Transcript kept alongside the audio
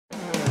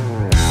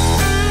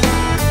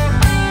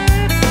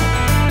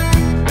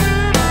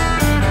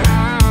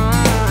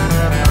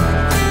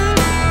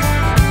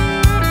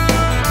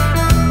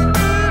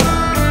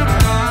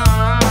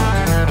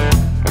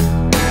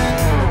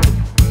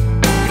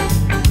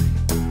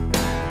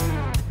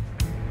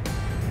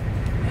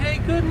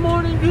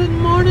good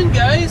morning,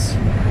 guys.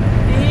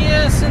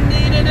 Yes,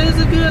 indeed, it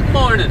is a good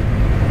morning.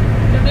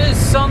 It is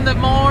Sunday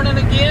morning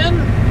again.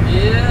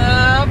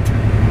 Yep.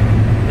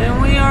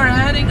 And we are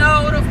heading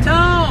out of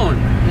town.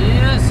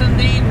 Yes,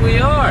 indeed, we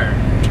are.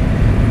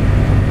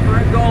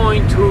 We're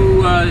going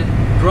to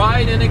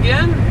Dryden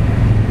again,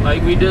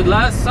 like we did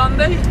last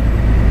Sunday.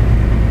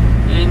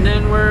 And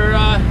then we're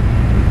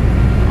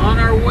on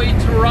our way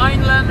to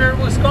Rhinelander,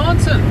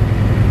 Wisconsin.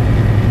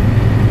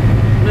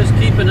 Just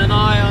keeping an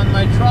eye on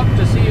my truck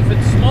to see if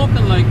it's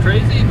smoking like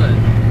crazy, but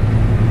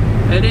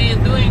it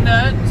ain't doing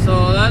that,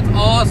 so that's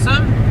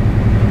awesome.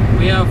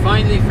 We have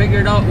finally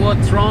figured out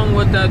what's wrong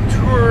with that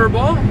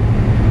turbo.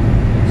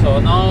 So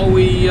now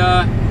we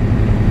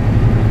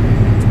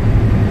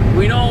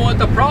know what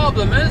the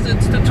problem is.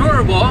 It's the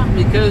turbo,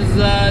 because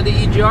the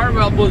EGR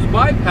valve was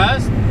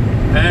bypassed,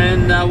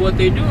 and what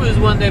they do is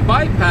when they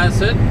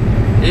bypass it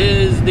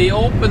is they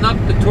open up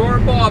the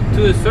turbo up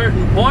to a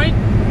certain point,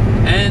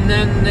 and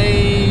then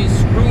they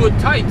screw it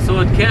tight so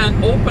it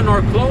can't open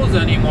or close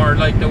anymore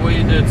like the way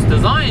that it's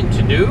designed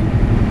to do.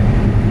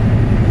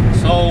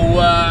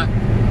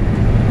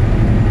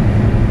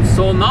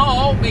 So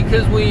now,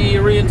 because we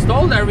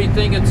reinstalled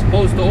everything, it's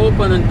supposed to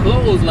open and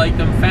close like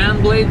them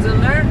fan blades in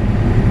there,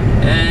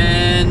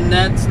 and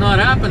that's not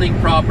happening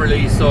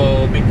properly.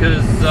 So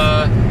because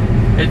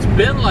it's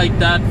been like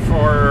that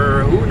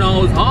for who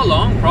knows how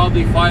long,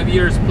 probably 5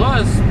 years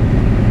plus,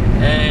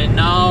 and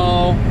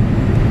now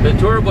the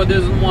turbo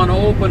doesn't want to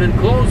open and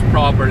close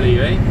properly,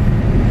 right?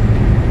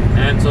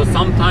 And so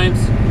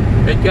sometimes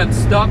it gets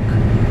stuck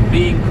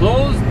being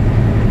closed,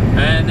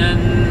 and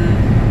then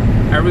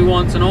every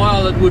once in a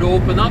while it would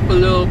open up a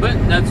little bit,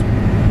 and that's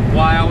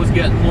why I was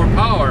getting more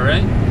power,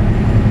 right?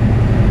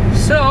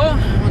 So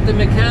what the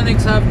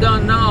mechanics have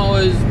done now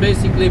is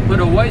basically put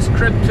a vice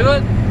grip to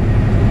it,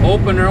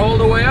 open her all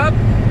the way up,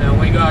 and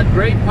we got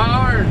great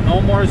power,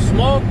 no more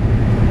smoke.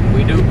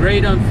 We do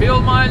great on fuel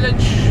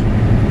mileage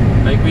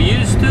like we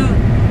used to.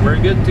 We're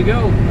good to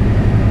go.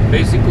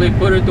 Basically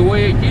put it the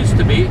way it used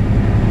to be,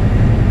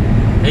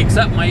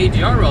 except my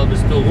EGR valve is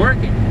still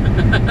working.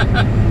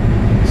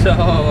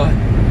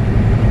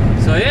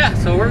 So yeah,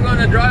 so we're going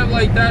to drive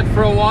like that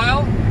for a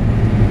while,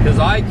 because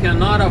I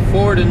cannot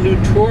afford a new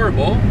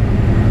turbo.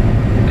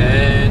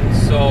 And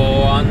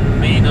so, I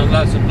mean,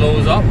 unless it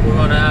blows up, we're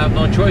going to have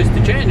no choice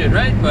to change it,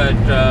 right? But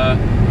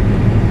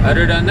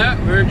other than that,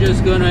 we're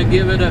just going to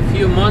give it a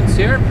few months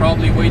here,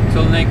 probably wait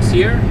till next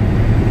year,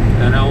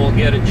 and I will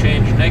get it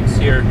changed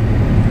next year.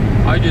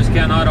 I just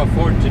cannot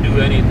afford to do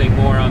anything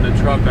more on the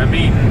truck. I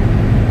mean,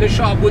 the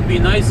shop would be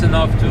nice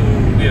enough to,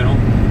 you know,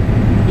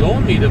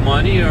 loan me the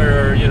money,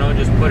 or, you know,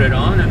 just put it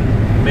on and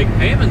make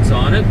payments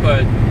on it,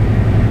 but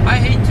I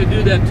hate to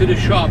do that to the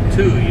shop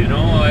too, you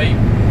know.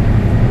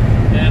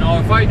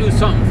 If I do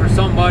something for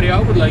somebody, I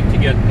would like to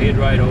get paid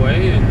right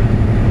away, and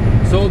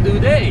so do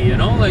they, you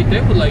know, like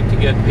they would like to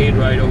get paid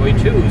right away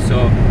too.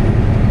 So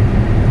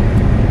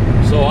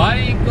I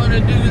ain't gonna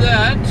do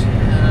that.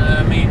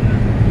 I mean,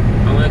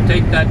 I'm gonna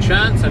take that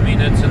chance. I mean,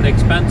 it's an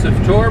expensive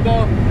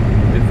turbo.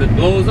 If it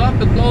blows up,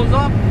 it blows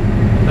up.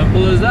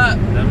 Simple as that.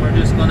 Then we're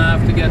just gonna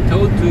have to get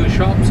towed to a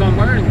shop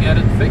somewhere and get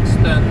it fixed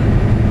and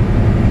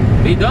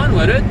be done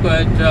with it.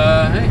 But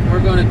hey,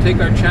 we're gonna take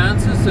our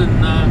chances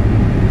and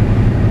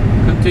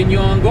continue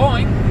on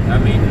going. I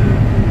mean,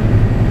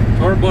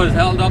 turbo is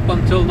held up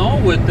until now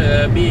with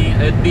it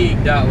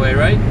being that way,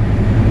 right?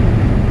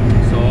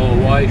 So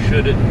why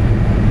should it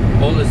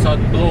all of a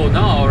sudden blow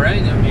now,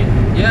 right? I mean,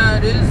 yeah,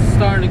 it is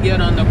starting to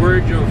get on the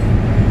verge of,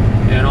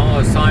 you know,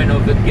 a sign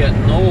of it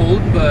getting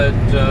old, but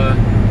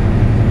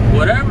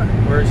whatever,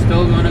 we're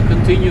still going to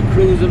continue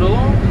cruising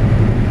along.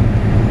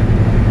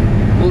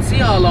 We'll see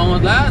how long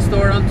it lasts,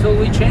 or until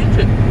we change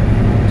it,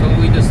 until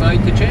we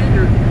decide to change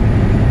her.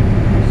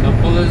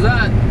 Simple as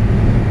that.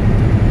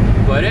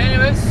 But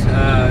anyways,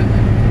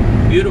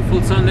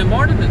 beautiful Sunday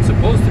morning. It's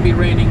supposed to be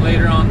raining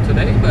later on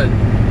today, but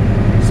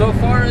so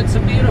far it's a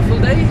beautiful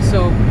day,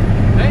 so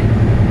hey,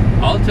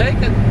 I'll take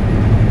it.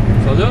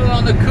 It's a little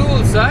on the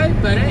cool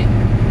side, but hey,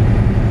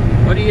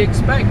 what do you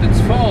expect? It's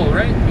fall,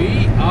 right?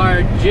 We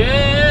are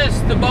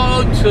just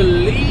about to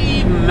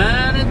leave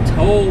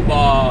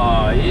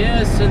Manitoba.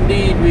 Yes,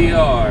 indeed we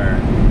are.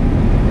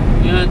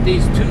 We got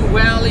these two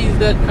valleys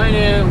that kind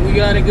of we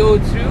got to go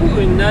through,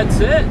 and that's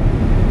it.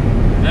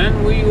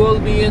 Then we will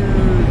be in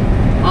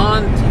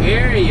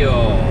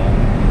Ontario.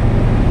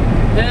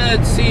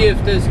 Let's see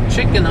if this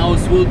chicken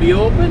house will be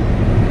open.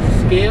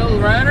 Scale,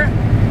 rather.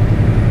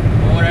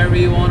 Whatever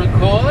you want to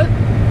call it.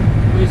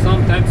 We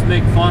sometimes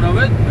make fun of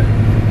it, but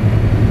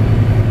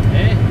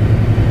hey,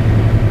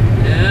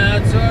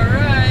 that's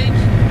alright.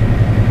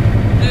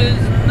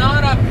 Does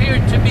not appear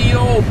to be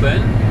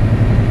open.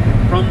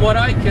 From what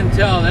I can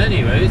tell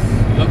anyways,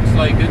 looks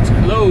like it's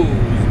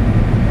closed.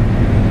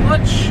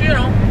 Which, you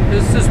know,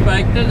 is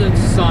suspected. It's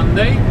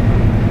Sunday.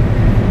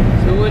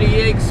 So what do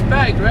you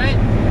expect, right?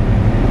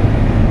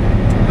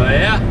 But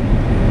yeah,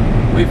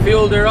 we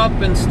filled her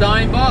up in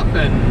Steinbach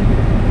and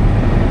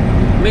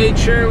made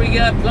sure we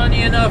got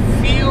plenty enough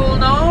fuel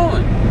now,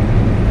 and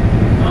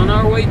on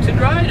our way to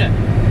Dryden.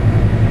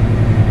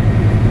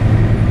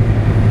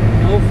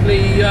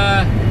 hopefully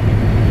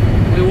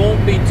we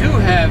won't be too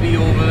heavy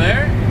over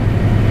there.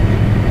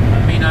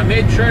 I mean, I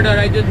made sure that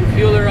I didn't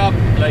fuel her up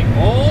like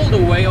all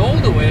the way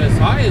as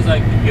high as I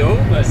could go,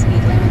 but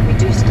speed limit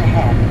reduced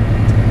ahead.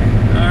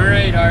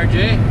 Alright,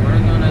 RJ, we're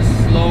gonna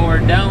slow her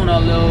down a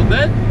little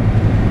bit.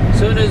 As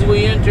soon as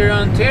we enter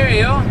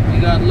Ontario, we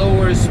got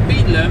lower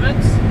speed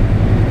limits,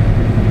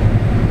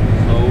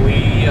 so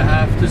we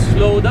have to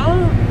slow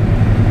down.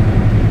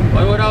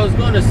 But what I was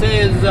gonna say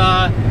is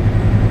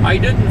I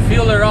didn't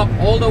fuel her up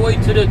all the way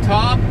to the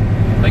top.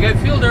 Like, I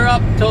fueled her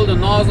up till the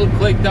nozzle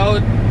clicked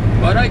out,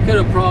 but I could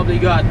have probably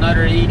got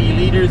another 80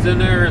 liters in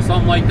there or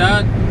something like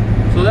that.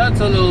 So that's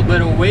a little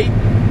bit of weight.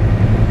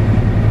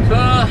 So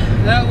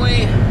that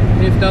way,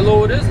 if the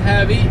load is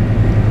heavy,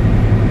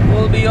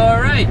 we'll be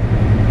alright.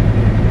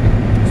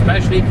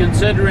 Especially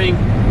considering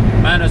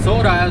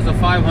Minnesota has a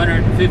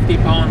 550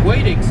 pound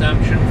weight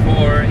exemption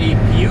for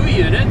APU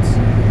units.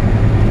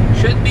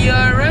 Should be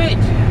alright.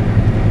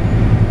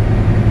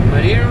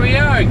 But here we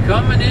are,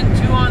 coming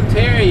into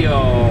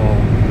Ontario.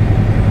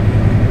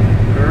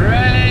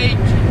 Right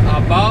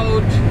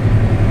about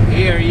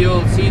here,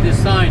 you'll see the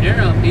sign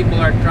here. People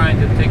are trying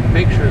to take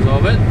pictures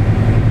of it.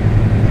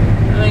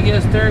 I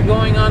guess they're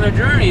going on a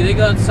journey. They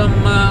got some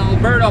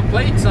Alberta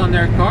plates on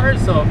their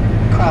cars, so...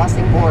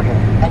 Crossing border,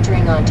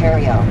 entering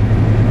Ontario.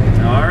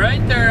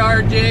 Alright there,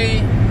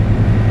 RJ.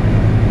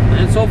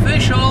 It's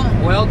official.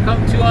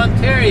 Welcome to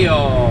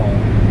Ontario.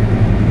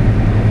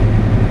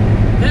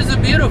 This is a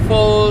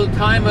beautiful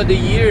time of the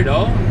year,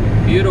 though.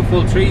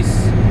 Beautiful trees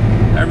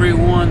every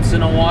once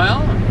in a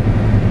while.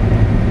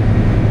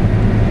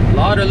 A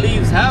lot of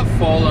leaves have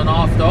fallen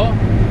off, though.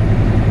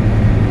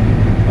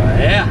 But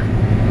yeah.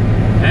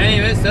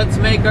 Anyways, let's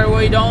make our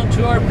way down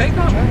to our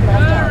pickup.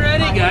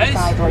 Alrighty, guys,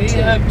 we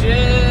have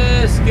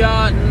just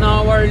gotten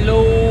our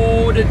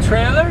loaded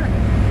trailer,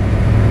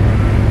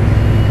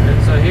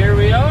 and so here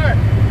we are,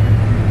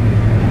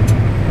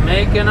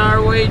 making our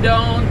way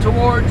down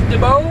towards the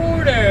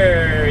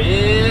border.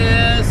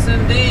 Yes,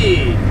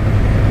 indeed.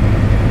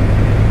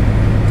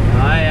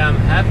 I am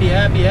happy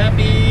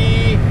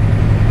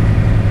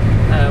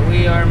that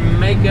we are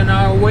making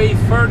our way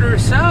further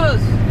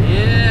south.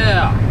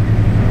 Yeah.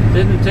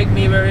 Didn't take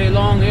me very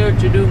long here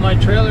to do my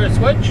trailer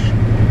switch.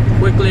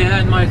 Quickly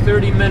had my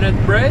 30-minute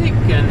break,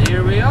 and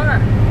here we are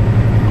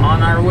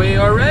on our way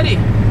already.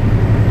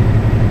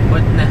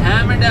 Putting the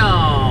hammer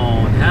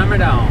down, hammer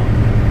down.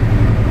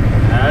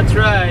 That's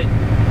right.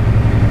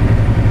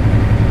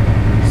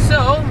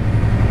 So,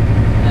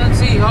 let's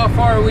see how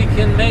far we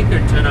can make her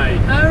tonight.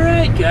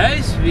 Alright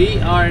guys, we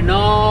are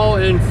now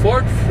in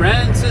Fort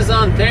Frances,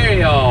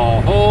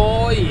 Ontario.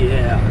 Oh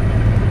yeah.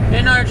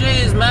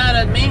 NRJ is mad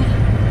at me.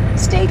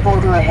 State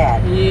border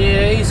ahead.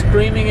 Yeah, he's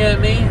screaming at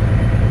me,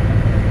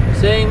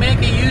 saying make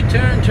a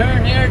U-turn,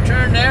 turn here,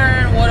 turn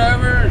there, and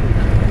whatever.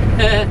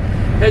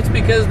 It's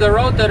because the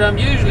road that I'm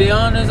usually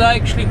on is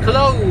actually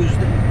closed.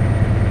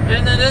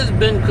 And it has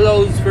been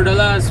closed for the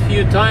last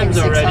few times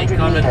already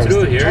coming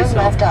through here. Turn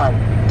left on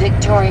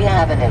Victoria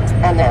Avenue,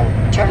 and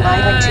then turn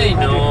right on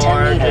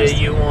 210 meters.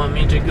 RJ, you want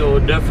me to go a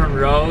different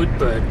road,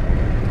 but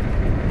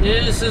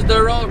this is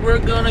the road we're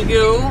gonna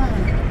go.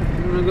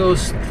 I'm gonna go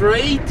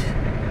straight.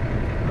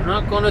 We're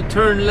not gonna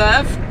turn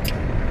left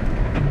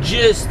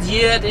just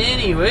yet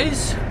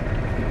anyways.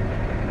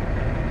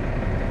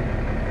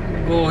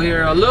 We'll go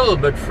here a little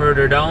bit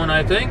further down,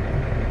 I think.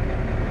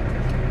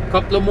 A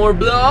couple of more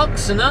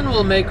blocks and then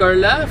we'll make our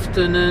left,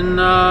 and then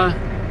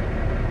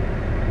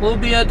we'll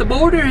be at the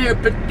border here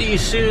pretty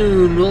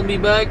soon. We'll be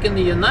back in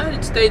the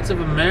United States of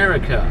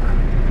America.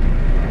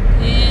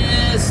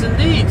 Yes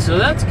indeed. So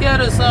let's get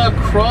us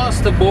across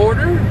the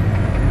border,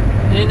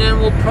 and then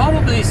we'll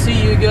probably see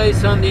you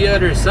guys on the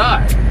other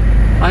side.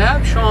 I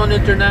have shown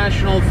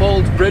International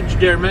Falls Bridge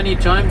there many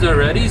times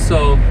already,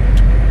 so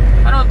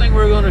I don't think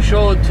we're going to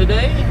show it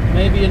today.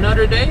 Maybe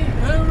another day.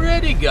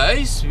 Alrighty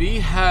guys, we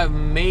have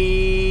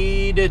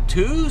made it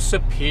to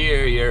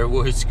Superior,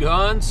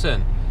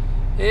 Wisconsin.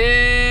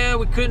 Yeah,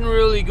 we couldn't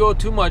really go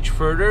too much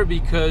further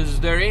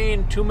because there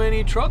ain't too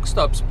many truck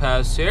stops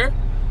past here.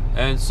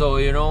 And so,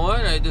 you know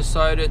what, I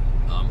decided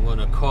I'm going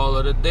to call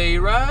it a day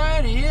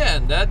right here,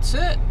 and that's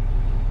it.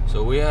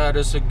 So we had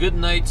us a good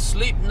night's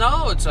sleep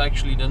now. It's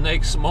actually the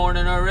next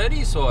morning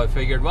already, so I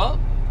figured, well,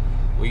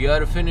 we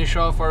gotta finish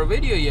off our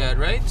video yet,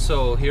 right?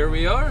 So here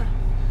we are.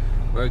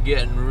 We're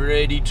getting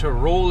ready to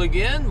roll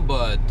again,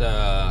 but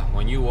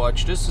when you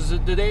watch this is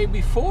the day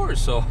before,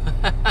 so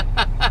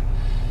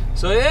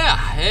so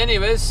yeah,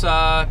 anyways,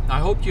 I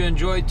hope you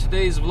enjoyed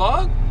today's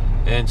vlog,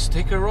 and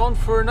stick around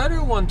for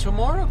another one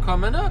tomorrow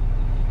coming up.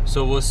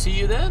 So we'll see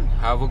you then.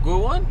 Have a good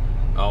one.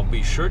 I'll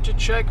be sure to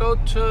check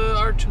out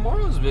our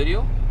tomorrow's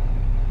video.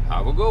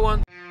 Have a good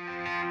one.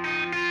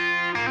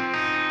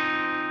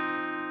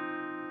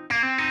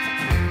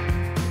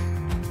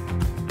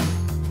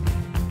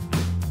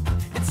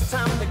 It's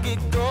time to get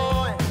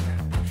going.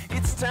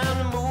 It's time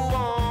to move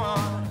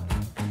on.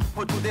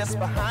 Put this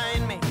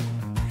behind me.